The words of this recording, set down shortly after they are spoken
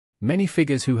Many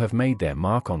figures who have made their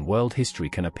mark on world history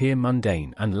can appear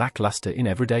mundane and lackluster in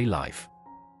everyday life.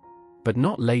 But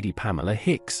not Lady Pamela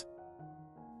Hicks.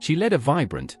 She led a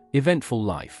vibrant, eventful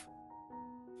life.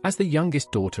 As the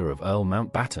youngest daughter of Earl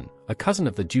Mountbatten, a cousin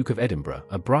of the Duke of Edinburgh,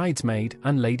 a bridesmaid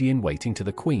and lady-in-waiting to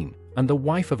the Queen, and the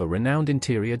wife of a renowned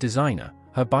interior designer,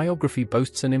 her biography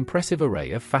boasts an impressive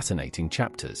array of fascinating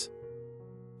chapters.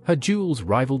 Her jewels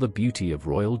rival the beauty of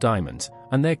royal diamonds,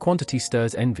 and their quantity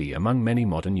stirs envy among many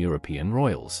modern European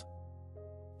royals.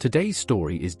 Today's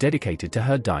story is dedicated to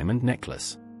her diamond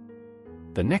necklace.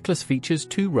 The necklace features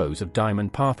 2 rows of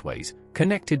diamond pathways,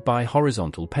 connected by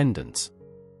horizontal pendants.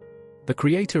 The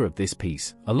creator of this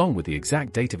piece, along with the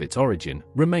exact date of its origin,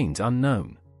 remains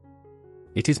unknown.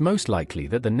 It is most likely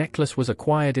that the necklace was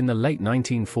acquired in the late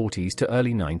 1940s to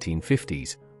early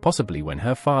 1950s, possibly when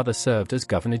her father served as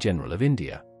Governor-General of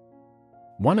India.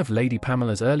 One of Lady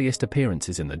Pamela's earliest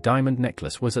appearances in the diamond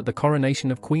necklace was at the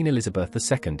coronation of Queen Elizabeth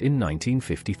II in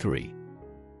 1953.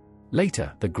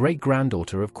 Later, the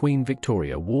great-granddaughter of Queen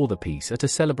Victoria wore the piece at a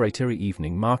celebratory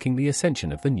evening marking the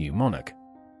ascension of the new monarch.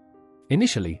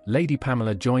 Initially, Lady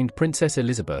Pamela joined Princess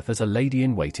Elizabeth as a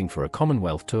lady-in-waiting for a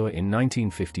Commonwealth tour in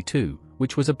 1952,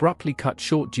 which was abruptly cut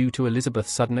short due to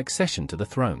Elizabeth's sudden accession to the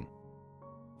throne.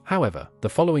 However, the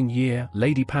following year,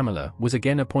 Lady Pamela was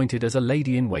again appointed as a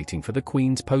lady-in-waiting for the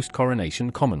Queen's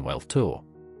post-coronation Commonwealth tour.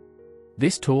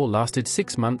 This tour lasted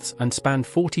 6 months and spanned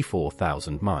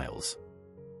 44,000 miles.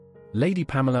 Lady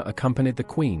Pamela accompanied the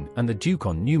Queen and the Duke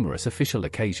on numerous official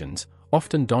occasions,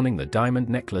 often donning the diamond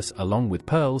necklace along with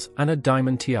pearls and a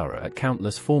diamond tiara at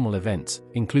countless formal events,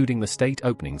 including the state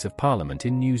openings of Parliament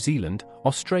in New Zealand,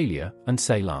 Australia, and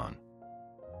Ceylon.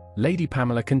 Lady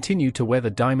Pamela continued to wear the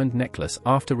diamond necklace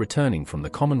after returning from the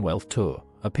Commonwealth tour,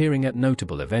 appearing at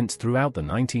notable events throughout the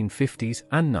 1950s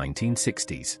and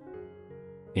 1960s.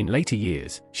 In later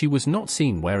years, she was not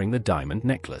seen wearing the diamond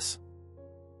necklace.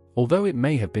 Although it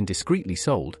may have been discreetly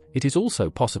sold, it is also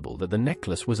possible that the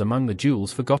necklace was among the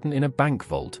jewels forgotten in a bank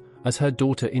vault, as her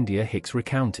daughter India Hicks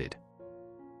recounted.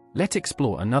 Let's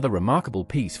explore another remarkable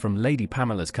piece from Lady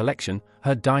Pamela's collection,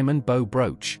 her diamond bow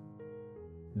brooch.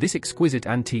 This exquisite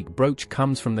antique brooch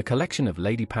comes from the collection of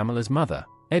Lady Pamela's mother,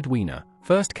 Edwina,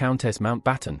 1st Countess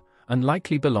Mountbatten, and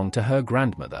likely belonged to her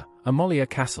grandmother, Amalia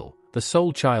Castle, the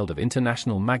sole child of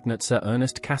international magnate Sir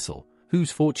Ernest Cassel,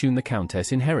 whose fortune the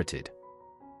Countess inherited.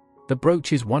 The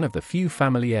brooch is one of the few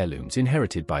family heirlooms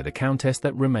inherited by the Countess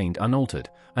that remained unaltered,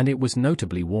 and it was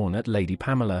notably worn at Lady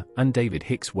Pamela and David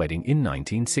Hicks' wedding in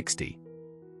 1960.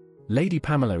 Lady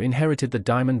Pamela inherited the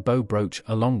diamond bow brooch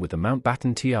along with the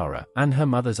Mountbatten tiara and her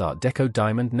mother's Art Deco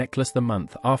diamond necklace the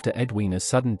month after Edwina's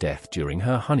sudden death during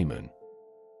her honeymoon.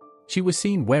 She was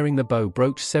seen wearing the bow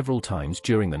brooch several times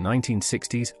during the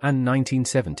 1960s and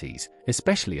 1970s,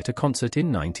 especially at a concert in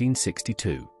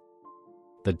 1962.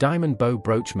 The diamond bow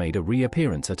brooch made a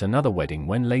reappearance at another wedding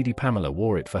when Lady Pamela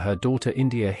wore it for her daughter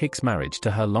India Hicks' marriage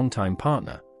to her longtime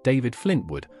partner, David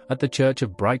Flintwood, at the Church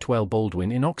of Brightwell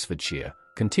Baldwin in Oxfordshire,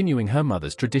 continuing her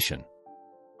mother's tradition.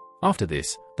 After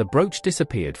this, the brooch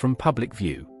disappeared from public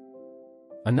view.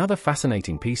 Another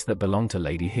fascinating piece that belonged to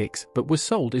Lady Hicks but was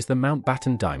sold is the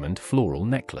Mountbatten diamond floral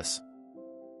necklace.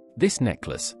 This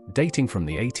necklace, dating from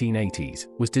the 1880s,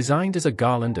 was designed as a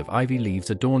garland of ivy leaves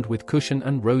adorned with cushion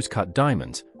and rose-cut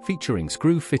diamonds, featuring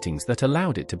screw fittings that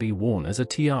allowed it to be worn as a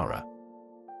tiara.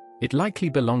 It likely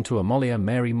belonged to Amalia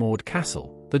Mary Maud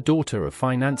Cassel, the daughter of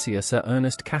financier Sir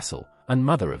Ernest Cassel, and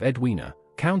mother of Edwina,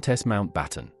 Countess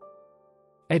Mountbatten.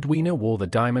 Edwina wore the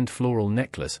diamond floral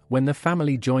necklace when the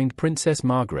family joined Princess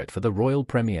Margaret for the royal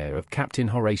premiere of Captain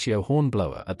Horatio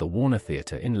Hornblower at the Warner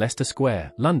Theatre in Leicester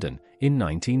Square, London, in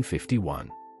 1951.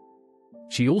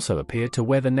 She also appeared to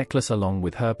wear the necklace along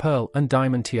with her pearl and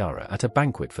diamond tiara at a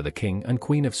banquet for the King and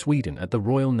Queen of Sweden at the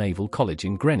Royal Naval College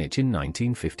in Greenwich in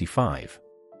 1955.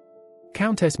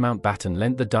 Countess Mountbatten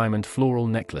lent the diamond floral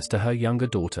necklace to her younger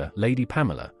daughter, Lady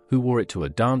Pamela, who wore it to a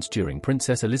dance during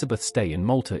Princess Elizabeth's stay in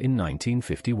Malta in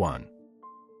 1951.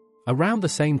 Around the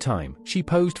same time, she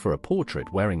posed for a portrait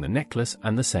wearing the necklace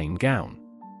and the same gown.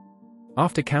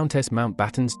 After Countess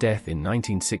Mountbatten's death in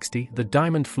 1960, the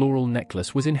diamond floral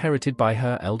necklace was inherited by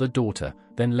her elder daughter,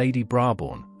 then Lady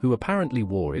Brabourne, who apparently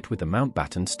wore it with the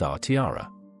Mountbatten star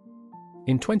tiara.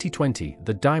 In 2020,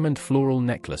 the diamond floral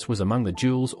necklace was among the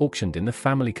jewels auctioned in the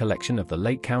family collection of the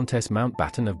late Countess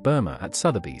Mountbatten of Burma at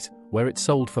Sotheby's, where it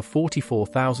sold for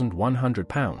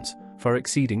 £44,100, far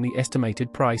exceeding the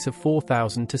estimated price of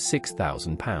 £4,000 to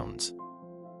 £6,000.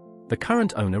 The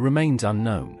current owner remains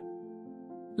unknown.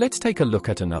 Let's take a look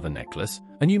at another necklace,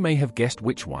 and you may have guessed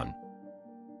which one.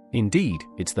 Indeed,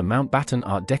 it's the Mountbatten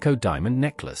Art Deco diamond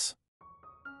necklace.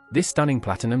 This stunning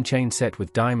platinum chain set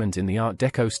with diamonds in the Art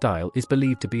Deco style is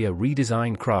believed to be a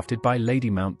redesign crafted by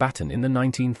Lady Mountbatten in the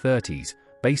 1930s,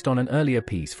 based on an earlier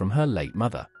piece from her late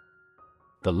mother.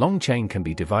 The long chain can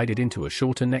be divided into a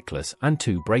shorter necklace and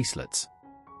 2 bracelets.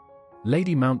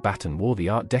 Lady Mountbatten wore the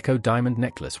Art Deco diamond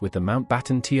necklace with the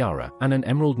Mountbatten tiara and an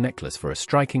emerald necklace for a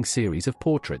striking series of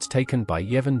portraits taken by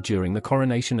Yevon during the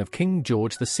coronation of King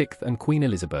George VI and Queen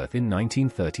Elizabeth in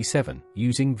 1937,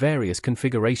 using various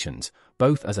configurations,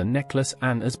 both as a necklace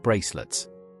and as bracelets.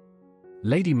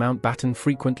 Lady Mountbatten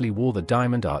frequently wore the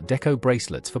diamond Art Deco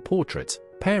bracelets for portraits,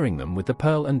 pairing them with the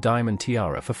pearl and diamond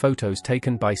tiara for photos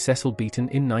taken by Cecil Beaton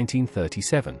in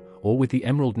 1937, or with the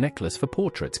emerald necklace for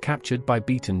portraits captured by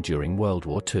Beaton during World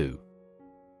War II.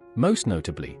 Most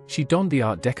notably, she donned the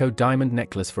Art Deco diamond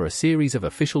necklace for a series of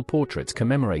official portraits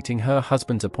commemorating her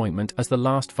husband's appointment as the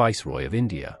last Viceroy of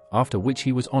India, after which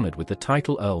he was honoured with the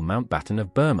title Earl Mountbatten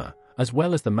of Burma, as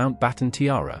well as the Mountbatten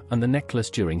tiara and the necklace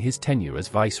during his tenure as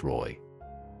Viceroy.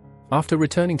 After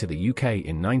returning to the UK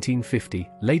in 1950,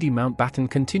 Lady Mountbatten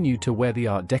continued to wear the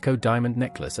Art Deco diamond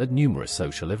necklace at numerous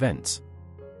social events.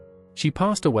 She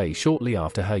passed away shortly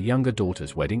after her younger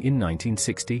daughter's wedding in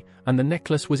 1960, and the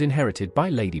necklace was inherited by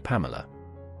Lady Pamela.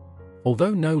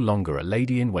 Although no longer a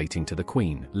lady-in-waiting to the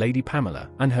Queen, Lady Pamela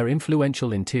and her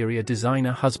influential interior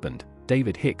designer husband,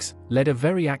 David Hicks, led a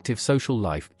very active social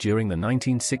life during the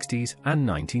 1960s and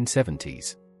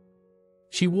 1970s.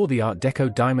 She wore the Art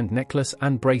Deco diamond necklace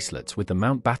and bracelets with the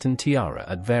Mountbatten tiara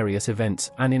at various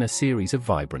events and in a series of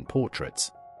vibrant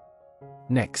portraits.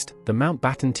 Next, the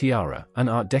Mountbatten tiara and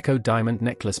Art Deco diamond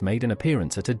necklace made an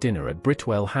appearance at a dinner at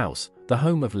Britwell House, the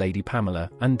home of Lady Pamela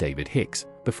and David Hicks,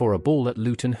 before a ball at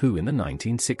Luton Hoo in the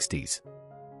 1960s.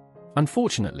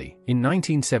 Unfortunately, in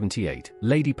 1978,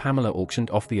 Lady Pamela auctioned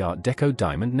off the Art Deco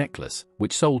diamond necklace,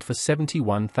 which sold for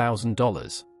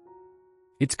 $71,000.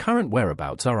 Its current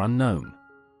whereabouts are unknown.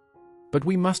 But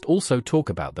we must also talk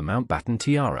about the Mountbatten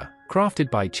tiara,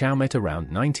 crafted by Chalmette around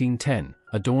 1910,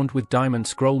 adorned with diamond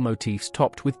scroll motifs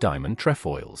topped with diamond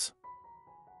trefoils.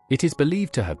 It is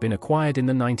believed to have been acquired in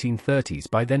the 1930s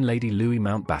by then Lady Louis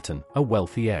Mountbatten, a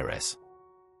wealthy heiress.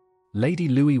 Lady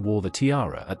Louis wore the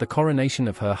tiara at the coronation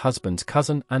of her husband's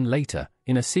cousin and later,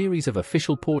 in a series of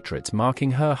official portraits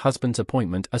marking her husband's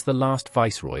appointment as the last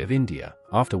Viceroy of India,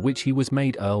 after which he was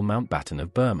made Earl Mountbatten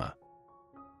of Burma.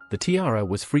 The tiara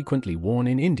was frequently worn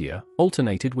in India,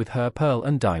 alternated with her pearl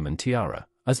and diamond tiara,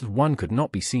 as one could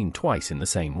not be seen twice in the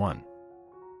same one.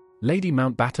 Lady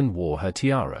Mountbatten wore her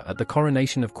tiara at the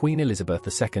coronation of Queen Elizabeth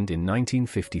II in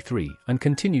 1953 and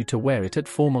continued to wear it at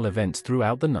formal events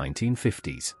throughout the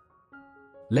 1950s.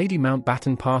 Lady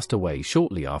Mountbatten passed away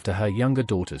shortly after her younger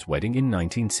daughter's wedding in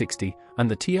 1960, and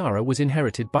the tiara was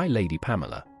inherited by Lady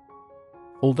Pamela.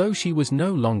 Although she was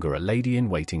no longer a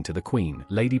lady-in-waiting to the Queen,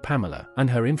 Lady Pamela and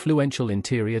her influential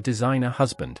interior designer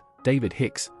husband, David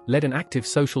Hicks, led an active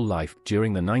social life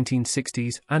during the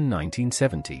 1960s and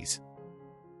 1970s.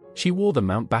 She wore the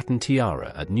Mountbatten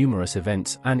tiara at numerous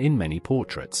events and in many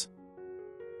portraits.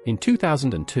 In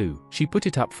 2002, she put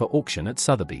it up for auction at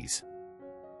Sotheby's.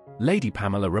 Lady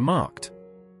Pamela remarked,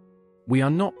 "We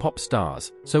are not pop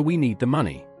stars, so we need the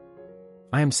money.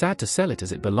 I am sad to sell it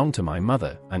as it belonged to my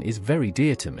mother and is very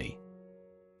dear to me.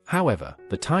 However,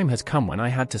 the time has come when I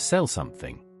had to sell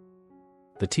something."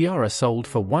 The tiara sold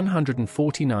for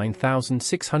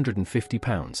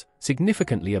 £149,650,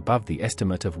 significantly above the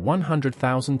estimate of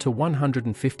 £100,000 to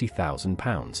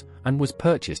 £150,000, and was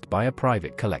purchased by a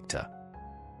private collector.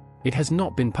 It has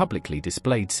not been publicly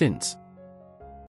displayed since.